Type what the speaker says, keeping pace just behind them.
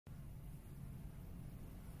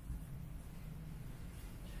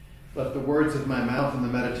Let the words of my mouth and the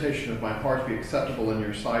meditation of my heart be acceptable in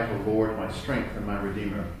your sight, O Lord, my strength and my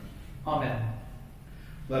Redeemer. Amen.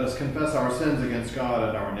 Let us confess our sins against God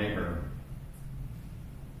and our neighbor.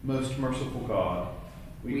 Most merciful God,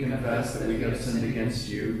 we confess that we have sinned against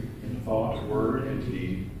you in thought, word, and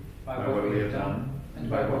deed, by what we have done and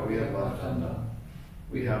by what we have left undone.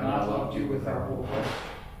 We have not loved you with our whole heart.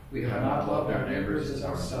 We have not loved our neighbors as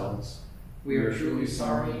ourselves. We are truly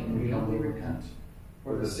sorry, and we humbly repent.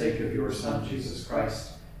 For the sake of your Son, Jesus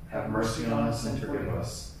Christ, have mercy on us and forgive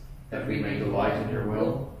us, that we may delight in your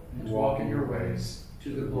will and walk in your ways, to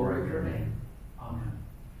the glory of your name. Amen.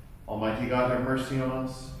 Almighty God, have mercy on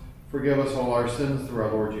us. Forgive us all our sins through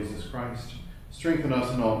our Lord Jesus Christ. Strengthen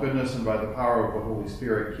us in all goodness, and by the power of the Holy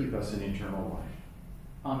Spirit, keep us in eternal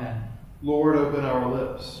life. Amen. Lord, open our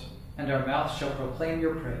lips, and our mouth shall proclaim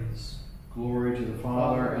your praise. Glory to the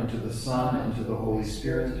Father, and to the Son, and to the Holy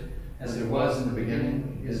Spirit, as it was in the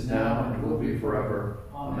beginning, is now, and will be forever.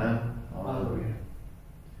 Amen. Alleluia.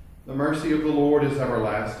 The mercy of the Lord is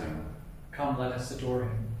everlasting. Come, let us adore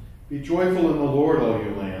him. Be joyful in the Lord, all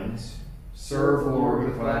you lands. Serve the Lord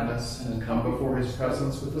with gladness, and come before his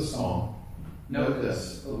presence with a song. Know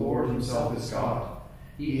this, the Lord himself is God.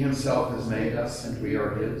 He himself has made us, and we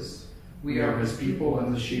are his. We are his people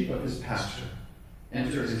and the sheep of his pasture.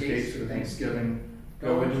 Enter his gates with thanksgiving.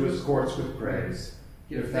 Go into his courts with praise.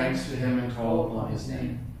 Give thanks to him and call upon his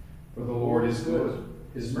name. For the Lord is good,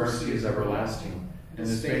 his mercy is everlasting, and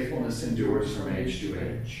his faithfulness endures from age to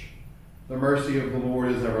age. The mercy of the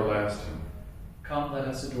Lord is everlasting. Come, let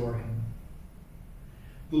us adore him.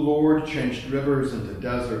 The Lord changed rivers into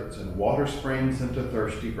deserts and water springs into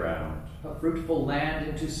thirsty ground. A fruitful land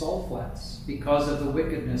into salt flats, because of the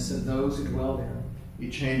wickedness of those who dwell there. He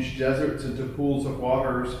changed deserts into pools of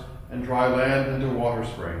waters, and dry land into water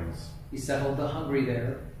springs. He settled the hungry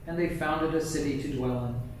there, and they founded a city to dwell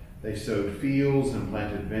in. They sowed fields and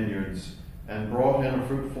planted vineyards, and brought in a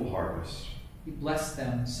fruitful harvest. He blessed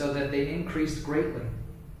them so that they increased greatly.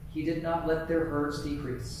 He did not let their herds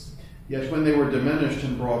decrease. Yet when they were diminished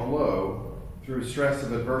and brought low, through stress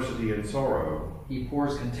of adversity and sorrow, he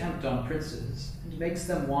pours contempt on princes, and makes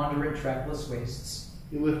them wander in trackless wastes.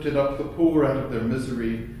 He lifted up the poor out of their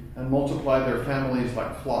misery, and multiplied their families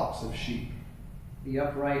like flocks of sheep. The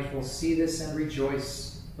upright will see this and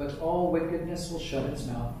rejoice, but all wickedness will shut its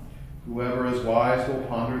mouth. Whoever is wise will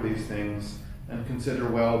ponder these things, and consider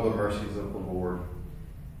well the mercies of the Lord.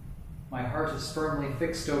 My heart is firmly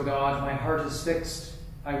fixed, O God, my heart is fixed.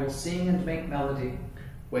 I will sing and make melody.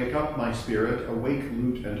 Wake up, my spirit, awake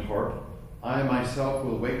lute and harp. I myself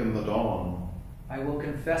will waken the dawn. I will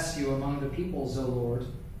confess you among the peoples, O Lord.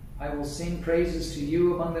 I will sing praises to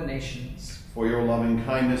you among the nations. For your loving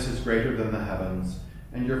kindness is greater than the heavens,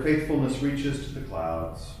 and your faithfulness reaches to the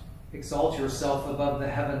clouds. Exalt yourself above the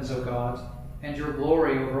heavens, O God, and your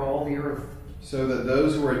glory over all the earth. So that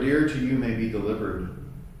those who are dear to you may be delivered.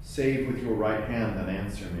 Save with your right hand and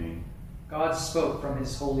answer me. God spoke from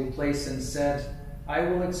his holy place and said, I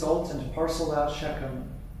will exalt and parcel out Shechem.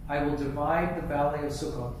 I will divide the valley of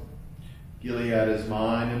Succoth. Gilead is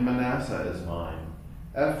mine, and Manasseh is mine.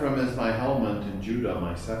 Ephraim is my helmet, and Judah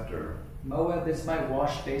my scepter. Moab is my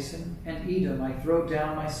wash basin, and Edom I throw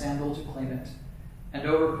down my sandal to claim it. And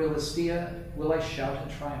over Philistia will I shout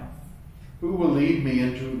in triumph. Who will lead me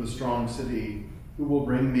into the strong city? Who will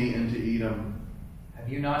bring me into Edom? Have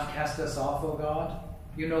you not cast us off, O God?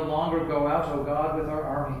 You no longer go out, O God, with our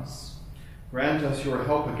armies. Grant us your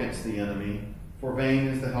help against the enemy, for vain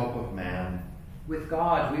is the help of man. With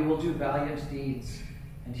God we will do valiant deeds,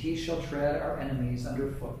 and he shall tread our enemies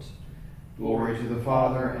underfoot. Glory to the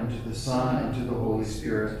Father, and to the Son, and to the Holy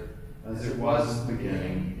Spirit, as it was in the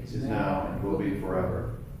beginning, is now, and will be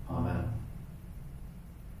forever. Amen.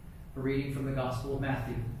 A reading from the Gospel of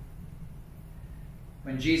Matthew.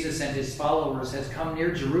 When Jesus and his followers had come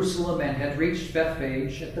near Jerusalem and had reached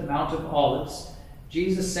Bethphage at the Mount of Olives,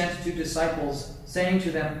 Jesus sent 2 disciples, saying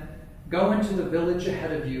to them, Go into the village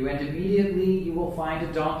ahead of you, and immediately you will find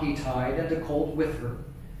a donkey tied and a colt with her.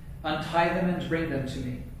 Untie them and bring them to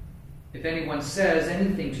me. If anyone says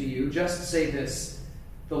anything to you, just say this,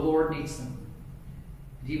 The Lord needs them,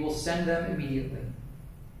 and he will send them immediately.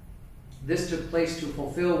 This took place to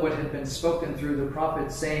fulfill what had been spoken through the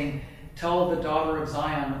prophet, saying, Tell the daughter of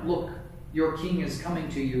Zion, Look, your king is coming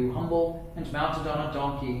to you, humble and mounted on a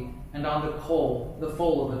donkey, and on the colt, the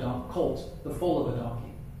foal of a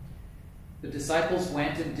donkey. The disciples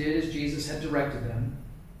went and did as Jesus had directed them.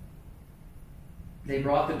 They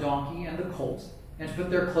brought the donkey and the colt, and put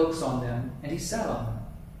their cloaks on them, and he sat on them.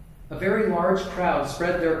 A very large crowd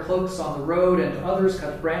spread their cloaks on the road, and others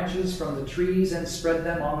cut branches from the trees and spread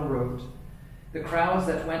them on the road. The crowds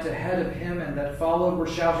that went ahead of him and that followed were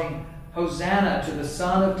shouting, "Hosanna to the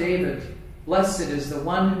Son of David! Blessed is the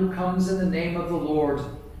one who comes in the name of the Lord!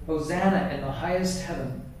 Hosanna in the highest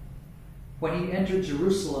heaven!" When he entered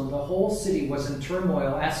Jerusalem, the whole city was in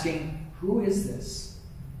turmoil, asking, "Who is this?"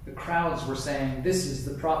 The crowds were saying, "This is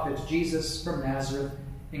the prophet Jesus from Nazareth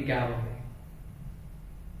in Galilee."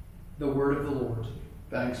 The word of the Lord.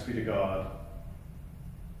 Thanks be to God.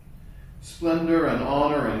 Splendor and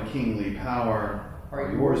honor and kingly power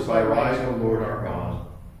are yours by right, O Lord our God.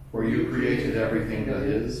 For you created everything that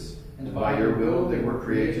is, and by your will they were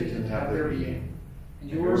created and have their being. And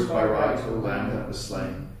yours by right, O Lamb that was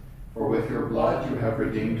slain. For with your blood you have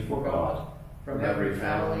redeemed for God, from every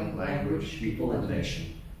family, language, people, and nation,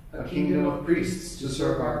 a kingdom of priests to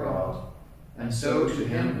serve our God. And so to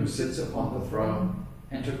him who sits upon the throne,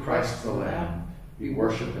 and to Christ the Lamb, we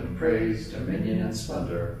worship and praise, dominion and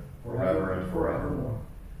splendor, forever and forevermore.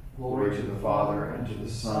 Glory to the Father, and to the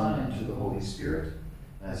Son, and to the Holy Spirit,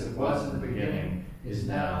 as it was in the beginning, is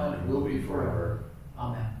now, and will be forever.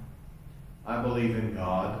 Amen. I believe in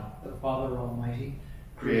God, The Father Almighty,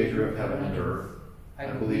 creator of heaven and earth. I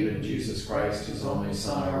believe in Jesus Christ, his only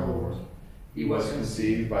Son, our Lord. He was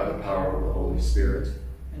conceived by the power of the Holy Spirit,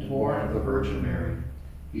 and born of the Virgin Mary.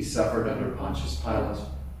 He suffered under Pontius Pilate,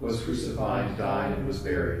 was crucified, died, and was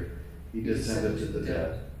buried. He descended to the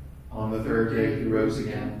dead. On the third day he rose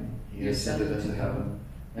again. He ascended into heaven,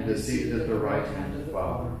 and is seated at the right hand of the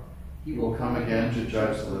Father. He will come again to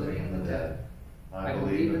judge the living and the dead. I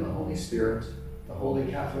believe in the Holy Spirit, the Holy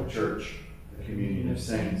Catholic Church, the communion of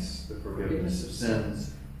saints, the forgiveness of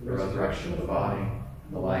sins, the resurrection of the body,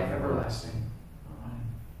 and the life everlasting. Amen.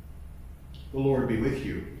 The Lord be with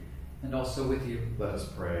you. and also with you. Let us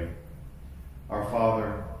pray. Our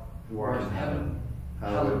Father, who art in heaven,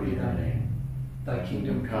 hallowed be thy name. Thy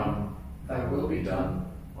kingdom come, thy will be done,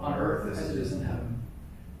 on earth as it is in heaven.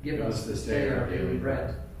 Give us this day our daily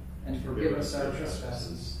bread, and forgive us our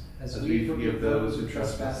trespasses, as we forgive those who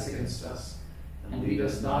trespass against us. And lead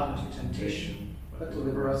us not into temptation, but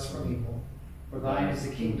deliver us from evil. For thine is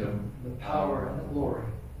the kingdom, the power, and the glory,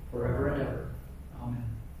 forever and ever. Amen.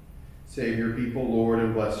 Save your people, Lord,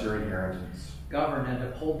 and bless your inheritance. Govern and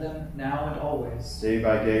uphold them now and always. Day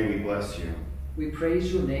by day we bless you. We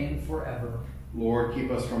praise your name forever. Lord, keep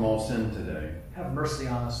us from all sin today. Have mercy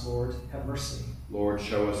on us, Lord. Have mercy. Lord,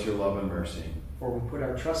 show us your love and mercy. For we put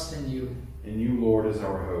our trust in you. In you, Lord, is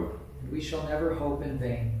our hope. And we shall never hope in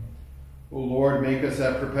vain. O Lord, make us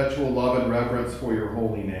have perpetual love and reverence for your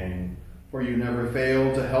holy name. For you never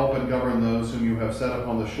fail to help and govern those whom you have set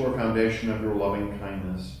upon the sure foundation of your loving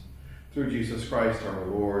kindness. Through Jesus Christ our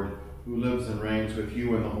Lord, who lives and reigns with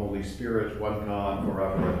you in the Holy Spirit, one God,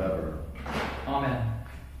 forever and ever. Amen.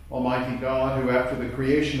 Almighty God, who after the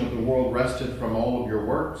creation of the world rested from all of your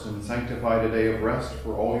works and sanctified a day of rest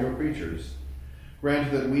for all your creatures,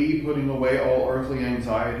 grant that we, putting away all earthly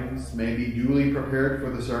anxieties, may be duly prepared for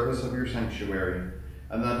the service of your sanctuary,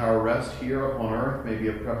 and that our rest here upon earth may be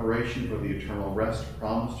a preparation for the eternal rest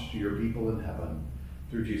promised to your people in heaven.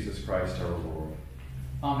 Through Jesus Christ our Lord.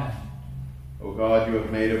 Amen. O God, you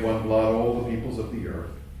have made of one blood all the peoples of the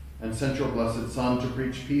earth, and sent your blessed Son to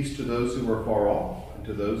preach peace to those who are far off and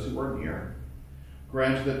to those who are near.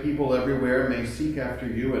 Grant that people everywhere may seek after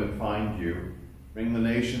you and find you. Bring the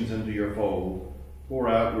nations into your fold. Pour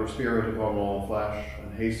out your Spirit upon all flesh,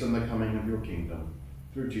 and hasten the coming of your kingdom.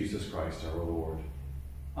 Through Jesus Christ our Lord.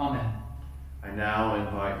 Amen. I now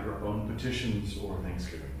invite your own petitions or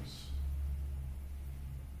thanksgivings.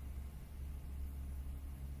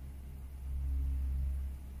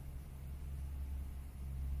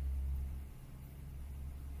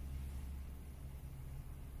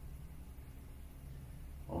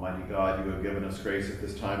 Almighty God, you have given us grace at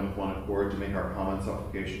this time with one accord to make our common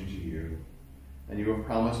supplication to you. And you have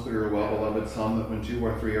promised through your well-beloved Son that when 2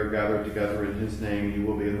 or 3 are gathered together in his name, you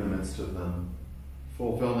will be in the midst of them.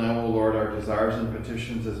 Fulfill now, O Lord, our desires and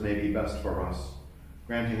petitions as may be best for us,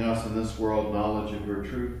 granting us in this world knowledge of your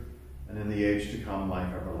truth, and in the age to come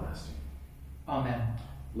life everlasting. Amen.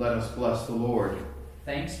 Let us bless the Lord.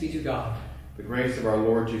 Thanks be to God. The grace of our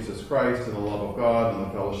Lord Jesus Christ, and the love of God, and the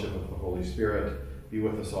fellowship of the Holy Spirit be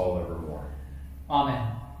with us all evermore.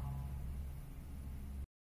 Amen.